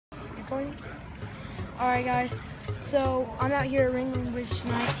recording? Alright guys, so I'm out here at Ringling Bridge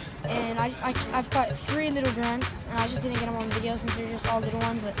tonight, and I've caught 3 little grunts, and I just didn't get them on video since they're just all little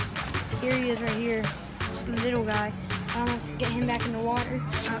ones, but here he is right here, just a little guy. I'm going to get him back in the water.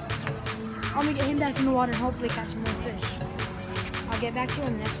 I'm going to get him back in the water and hopefully catch some more fish. I'll get back to you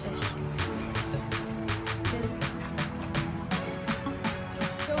on the next fish.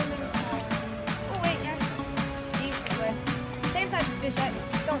 Oh wait, that's decent, but same type of fish. I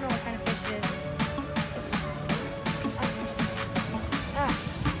don't know what kind of fish it is.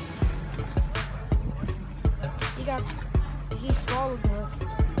 He swallowed the hook.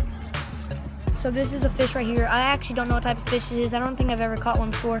 So this is a fish right here. I actually don't know what type of fish it is. I don't think I've ever caught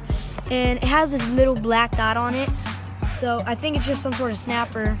one before. And it has this little black dot on it. So I think it's just some sort of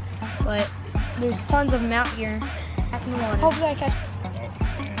snapper. But there's tons of them out here. Back in the water. Hopefully I catch.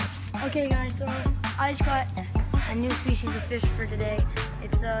 Okay guys, so I just got a new species of fish for today.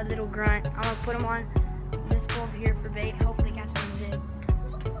 It's a little grunt. I'm gonna put them on this bowl over here for bait. Hopefully catch them big.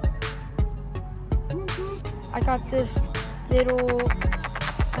 I got this little,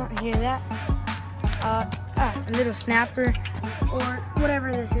 hear that? A little snapper or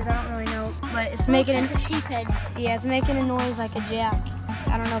whatever this is. I don't really know, but it's making a sheep head. Yeah, it's making a noise like a jack.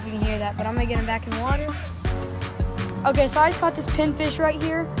 I don't know if you can hear that, but I'm gonna get him back in the water. Okay, so I just caught this pinfish right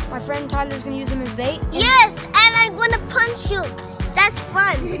here. My friend Tyler's gonna use him as bait. Yes, and I'm gonna punch you. That's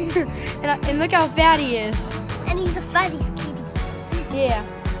fun. and look how fat he is. And he's a fatty kitty. Yeah.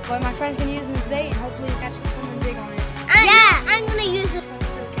 But my friend's gonna use him as bait, and hopefully he catches something big on it. Yeah, I'm gonna use this.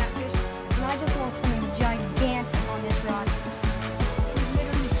 Catfish, and I just want something gigantic on this rod. It's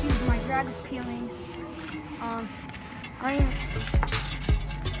literally huge. My drag is peeling.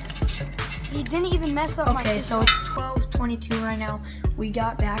 He didn't even mess up my fish. Okay, so it's 12:22 right now. We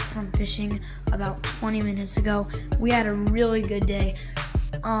got back from fishing about 20 minutes ago. We had a really good day.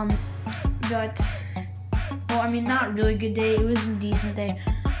 Well, I mean, not really good day. It was a decent day.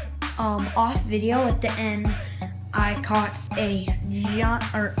 Off video at the end, I caught a giant,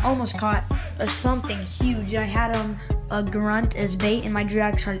 or almost caught something huge. I had a grunt as bait, and my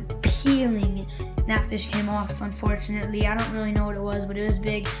drag started peeling. And that fish came off, unfortunately. I don't really know what it was, but it was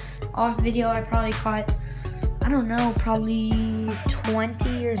big. Off video, I probably caught, I don't know, probably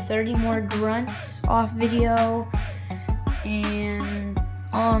 20 or 30 more grunts off video. And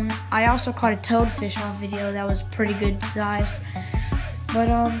I also caught a toadfish off video that was pretty good size. But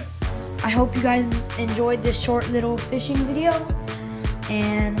I hope you guys enjoyed this short little fishing video,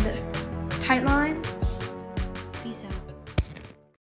 and tight lines.